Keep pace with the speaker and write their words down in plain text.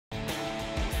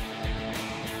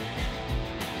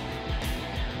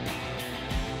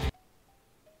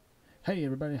Hey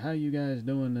everybody, how you guys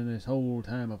doing in this whole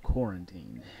time of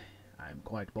quarantine? I'm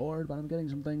quite bored, but I'm getting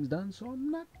some things done, so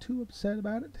I'm not too upset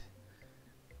about it.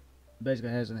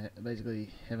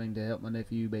 Basically having to help my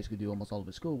nephew basically do almost all of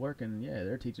his schoolwork, and yeah,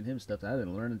 they're teaching him stuff that I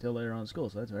didn't learn until later on in school,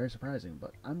 so that's very surprising.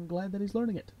 But I'm glad that he's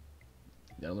learning it.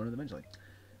 Gotta learn it eventually.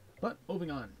 But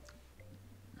moving on.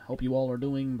 Hope you all are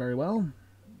doing very well.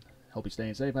 Hope you're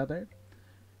staying safe out there.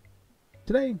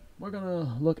 Today, we're going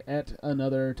to look at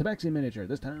another Tabaxi miniature.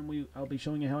 This time, I'll be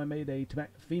showing you how I made a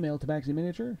female Tabaxi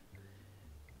miniature.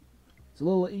 It's a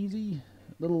little easy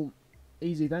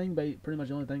thing. Pretty much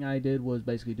the only thing I did was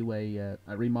basically do I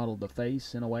remodeled the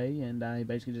face in a way, and I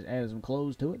basically just added some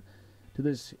clothes to it, to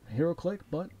this Heroclix,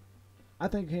 but I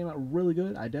think it came out really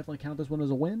good. I definitely count this one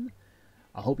as a win.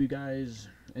 I hope you guys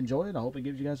enjoy it. I hope it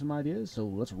gives you guys some ideas. So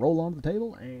let's roll on to the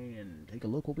table and take a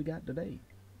look what we got today.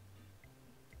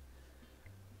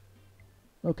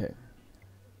 Okay.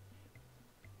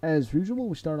 As usual,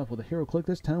 we start off with a Heroclix.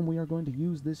 This time we are going to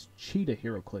use this cheetah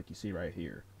Heroclix you see right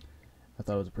here. I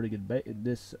thought it was a pretty good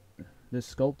this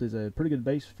sculpt is a pretty good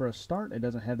base for a start. It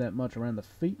doesn't have that much around the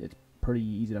feet. It's pretty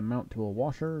easy to mount to a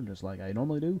washer, just like I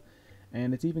normally do.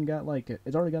 And it's even got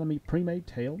it's already got a pre-made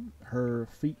tail. Her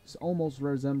feet almost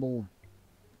resemble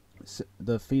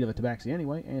the feet of a Tabaxi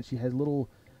anyway, and she has little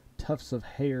tufts of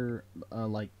hair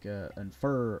and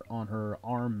fur on her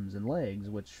arms and legs,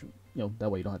 which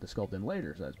that way you don't have to sculpt in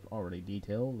later. So that's already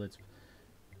detailed. It's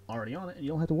already on it, and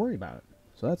you don't have to worry about it.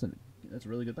 So that's a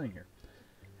really good thing here.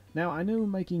 Now I knew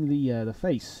making the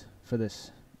face for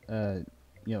this,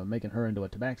 making her into a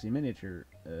Tabaxi miniature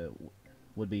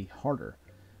would be harder.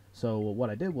 So what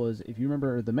I did was, if you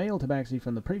remember the male Tabaxi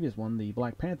from the previous one, the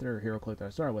Black Panther Heroclix that I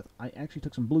started with, I actually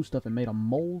took some blue stuff and made a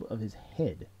mold of his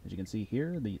head. As you can see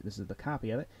here, this is the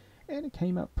copy of it, and it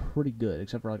came out pretty good,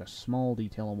 except for like a small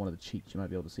detail on one of the cheeks. You might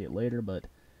be able to see it later, but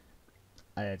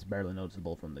it's barely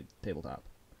noticeable from the tabletop.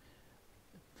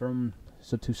 So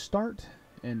to start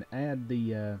and add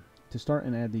the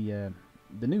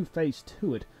new face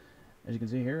to it. As you can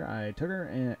see here, I took her,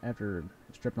 and after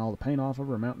stripping all the paint off of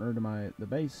her, mounting her to the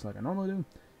base like I normally do,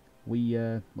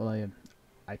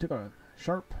 I took a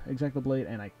sharp X-Acto blade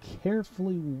and I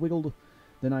carefully wiggled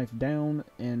the knife down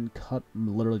and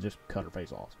literally just cut her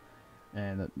face off,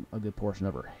 and a good portion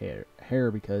of her hair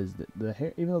because the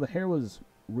hair, even though the hair was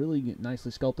really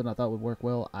nicely sculpted, and I thought it would work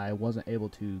well, I wasn't able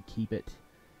to keep it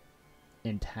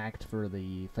intact for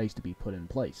the face to be put in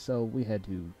place. So I had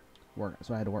to work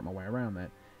my way around that.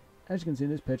 As you can see in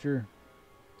this picture,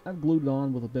 I've glued it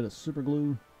on with a bit of super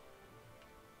glue,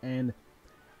 and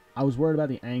I was worried about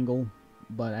the angle,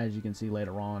 but as you can see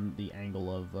later on, the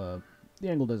angle of the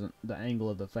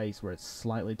face where it's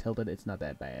slightly tilted, it's not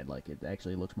that bad. Like, it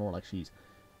actually looks more like she's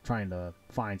trying to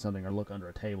find something or look under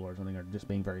a table or something, or just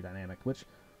being very dynamic, which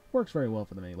works very well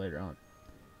for the mini later on.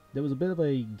 There was a bit of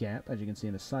a gap, as you can see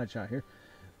in the side shot here.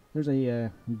 There's a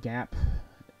gap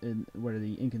where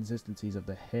the inconsistencies of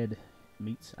the head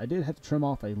meets. I did have to trim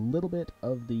off a little bit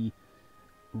of the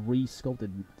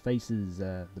re-sculpted faces,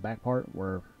 the back part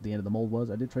where the end of the mold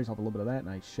was. I did trace off a little bit of that, and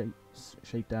I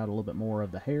shaped out a little bit more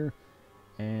of the hair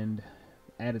and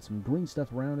added some green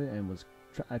stuff around it, and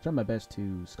I tried my best to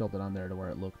sculpt it on there to where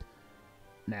it looked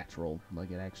natural, like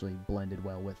it actually blended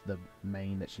well with the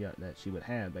mane that she would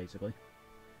have, basically.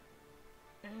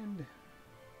 And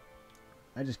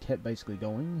I just kept basically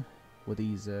going with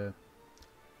these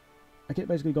I kept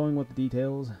basically going with the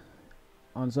details.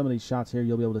 On some of these shots here,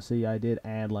 you'll be able to see I did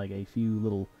add like a few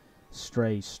little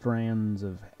stray strands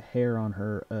of hair on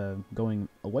her, going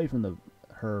away from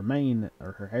her mane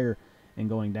or her hair and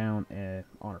going down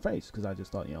on her face, because I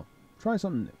just thought, try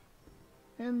something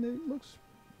new. And it looks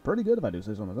pretty good if I do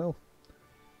say so myself.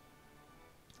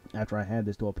 After I had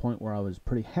this to a point where I was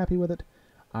pretty happy with it,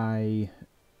 I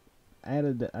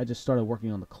just started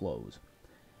working on the clothes.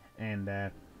 And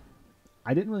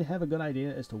I didn't really have a good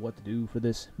idea as to what to do for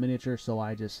this miniature, so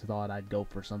I just thought I'd go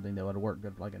for something that would work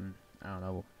good, like an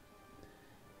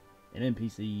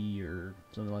NPC or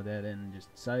something like that, and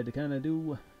just decided to kind of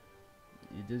do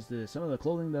some of the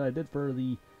clothing that I did for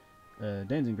the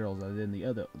dancing girls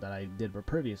that I did for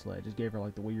previously. I just gave her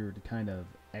like the weird kind of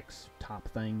X top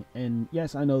thing, and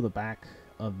yes, I know the back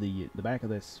of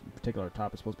this particular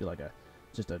top is supposed to be like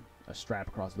just a strap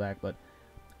across the back, but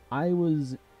I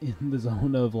was in the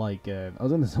zone of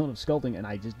sculpting, and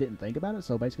I just didn't think about it.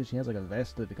 So basically, she has like a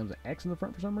vest that becomes an X in the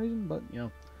front for some reason. But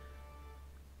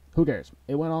who cares?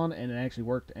 It went on, and it actually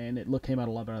worked, and it came out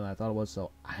a lot better than I thought it was.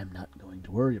 So I'm not going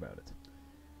to worry about it.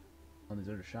 On these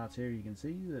other shots here, you can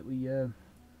see that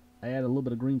I added a little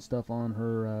bit of green stuff on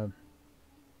her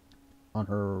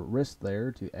wrist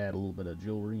there to add a little bit of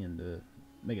jewelry and to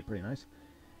make it pretty nice.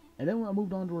 And then I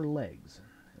moved on to her legs.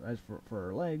 As for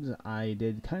her legs, I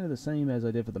did kind of the same as I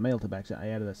did for the male Tabaxi. I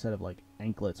added a set of like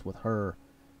anklets with her,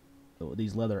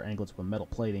 these leather anklets with metal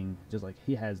plating, just like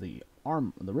he has the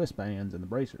wristbands and the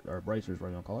bracers, or bracers, what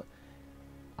you want to call it.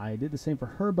 I did the same for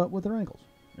her, but with her ankles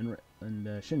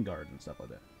and shin guards and stuff like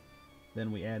that.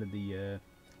 Then we added then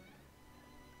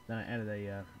I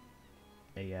added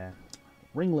a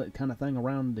ringlet kind of thing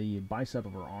around the bicep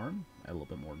of her arm. Add a little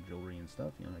bit more jewelry and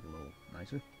stuff, you know, make it a little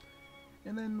nicer.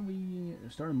 And then we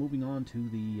started moving on to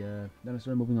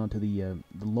the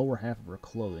lower half of her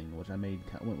clothing, which I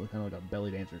went with kind of like a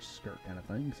belly dancer skirt kind of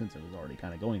thing, since it was already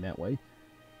kind of going that way.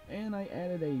 And I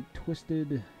added a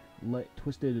twisted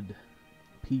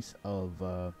piece of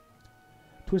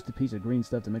green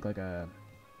stuff to make like a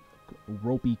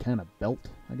ropey kind of belt,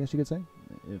 I guess you could say.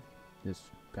 Just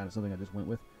kind of something I just went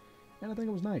with, and I think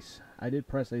it was nice. I did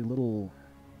press a little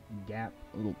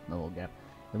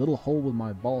hole with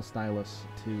my ball stylus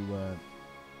to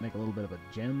make a little bit of a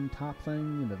gem top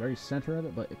thing in the very center of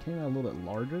it, but it came out a little bit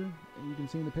larger, you can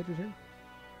see in the pictures here.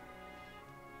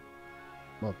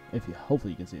 Well,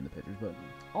 hopefully you can see in the pictures, but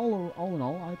all in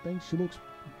all, I think she looks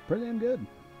pretty damn good.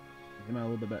 It came out a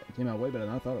little bit better. It came out way better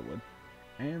than I thought it would.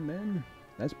 And then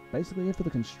that's basically it for the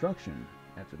construction.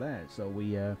 After that, so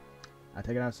I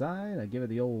take it outside, I give it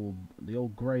the old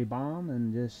gray bomb,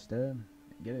 and just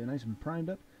get it nice and primed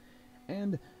up.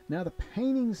 And now the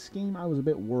painting scheme I was a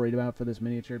bit worried about for this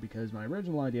miniature, because my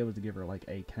original idea was to give her like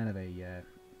a kind of a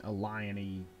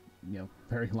liony, you know,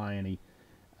 very liony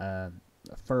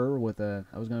fur with I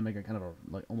was going to make a kind of a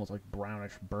like almost like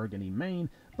brownish burgundy mane,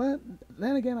 but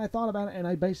then again I thought about it and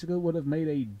I basically would have made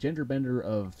a gender bender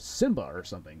of Simba or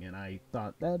something, and I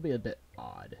thought that would be a bit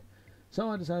odd. So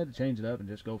I decided to change it up and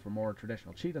just go for more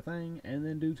traditional cheetah thing, and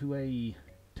then due to a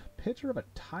picture of a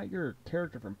tiger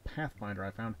character from Pathfinder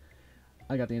I found,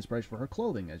 I got the inspiration for her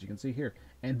clothing, as you can see here.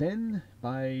 And then,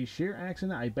 by sheer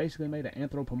accident, I basically made an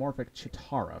anthropomorphic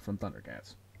Chitara from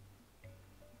Thundercats.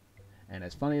 And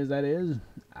as funny as that is,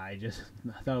 I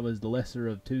thought it was the lesser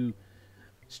of two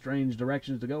strange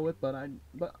directions to go with, but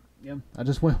yeah, I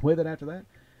just went with it after that.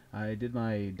 I did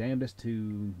my damnedest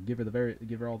to give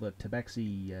her all the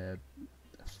Tabaxi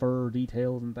fur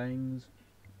details and things,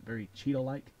 very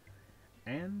cheetah-like,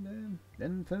 and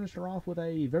then finished her off with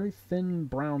a very thin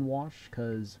brown wash,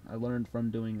 because I learned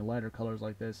from doing lighter colors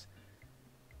like this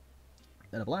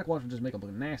that a black wash would just make them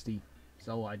look nasty.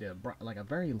 So I did a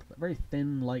very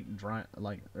thin, light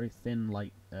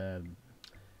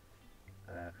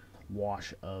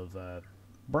wash of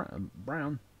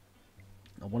brown,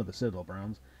 one of the Citadel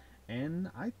browns. And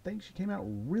I think she came out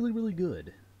really, really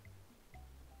good.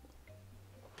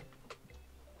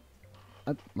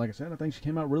 Like I said, I think she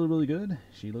came out really, really good.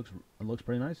 She looks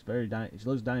pretty nice. She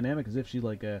looks dynamic, as if she's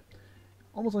like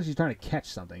almost like she's trying to catch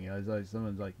something. You know, it's like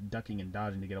someone's like ducking and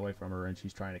dodging to get away from her, and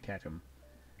she's trying to catch them.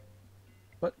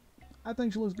 But I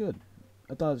think she looks good.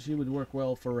 I thought she would work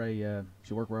well for a.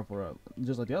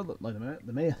 Just like the other, like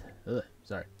the male.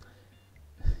 Sorry.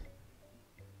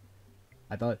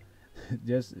 I thought.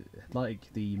 Just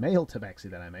like the male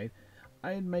Tabaxi that I made,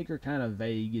 I'd make her kind of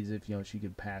vague, as if, you know, she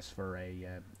could pass for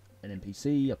an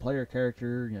NPC, a player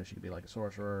character. You know, she could be like a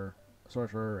sorcerer,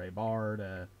 a bard,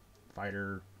 a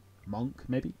fighter, monk,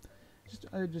 maybe.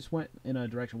 I just went in a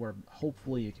direction where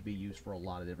hopefully it could be used for a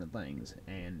lot of different things,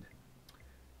 and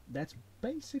that's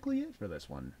basically it for this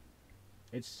one.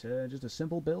 It's just a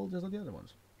simple build, just like the other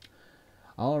ones.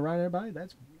 All right, everybody,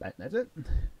 that's it.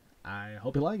 I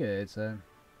hope you like it. It's a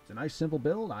nice, simple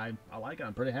build. I like it.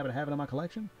 I'm pretty happy to have it in my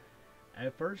collection.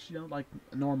 At first, you know, like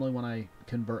normally when I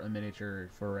convert a miniature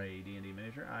for a D&D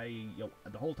miniature,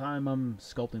 the whole time I'm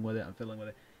sculpting with it, I'm fiddling with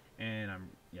it, and I'm,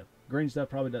 you know, green stuff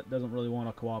probably doesn't really want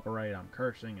to cooperate. I'm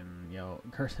cursing and, you know,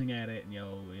 cursing at it, and, you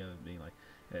know being like,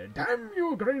 damn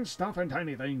you green stuff and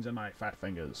tiny things and my fat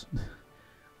fingers.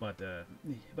 but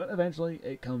eventually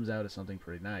it comes out as something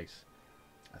pretty nice.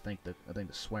 I think the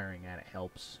swearing at it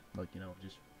helps. Like, you know,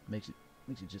 just makes it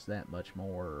just that much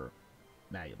more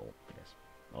malleable, I guess.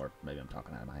 Or maybe I'm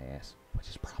talking out of my ass, which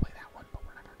is probably that one, but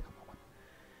we're not going to tell that one.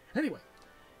 Anyway,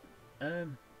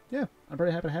 yeah, I'm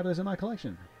pretty happy to have this in my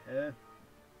collection.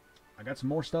 I got some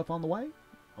more stuff on the way.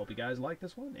 Hope you guys like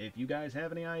this one. If you guys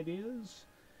have any ideas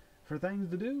for things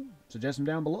to do, suggest them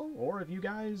down below. Or if you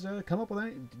guys come up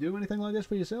with do anything like this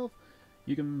for yourself,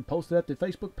 you can post it at the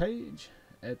Facebook page,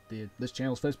 at this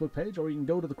channel's Facebook page, or you can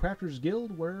go to the Crafters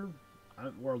Guild, where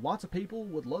lots of people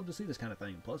would love to see this kind of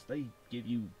thing. Plus, they give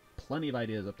you plenty of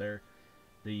ideas up there.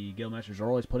 The Guildmasters are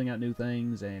always putting out new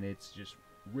things, and it's just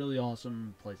really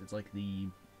awesome place. It's like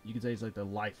you could say it's like the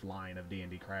lifeline of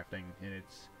D&D crafting, and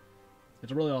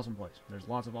It's a really awesome place. There's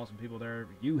lots of awesome people there.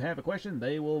 If you have a question,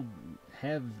 they will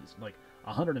have like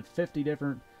 150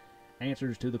 different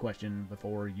answers to the question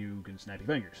before you can snap your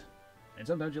fingers. And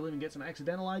sometimes you'll even get some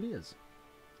accidental ideas.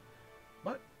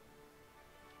 But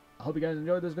I hope you guys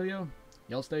enjoyed this video.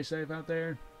 Y'all stay safe out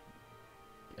there.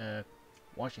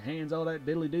 Wash your hands, all that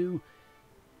diddly-do.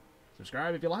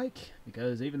 Subscribe if you like,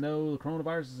 because even though the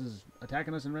coronavirus is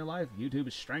attacking us in real life, YouTube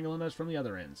is strangling us from the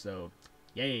other end. So,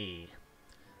 yay.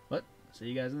 But see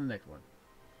you guys in the next one.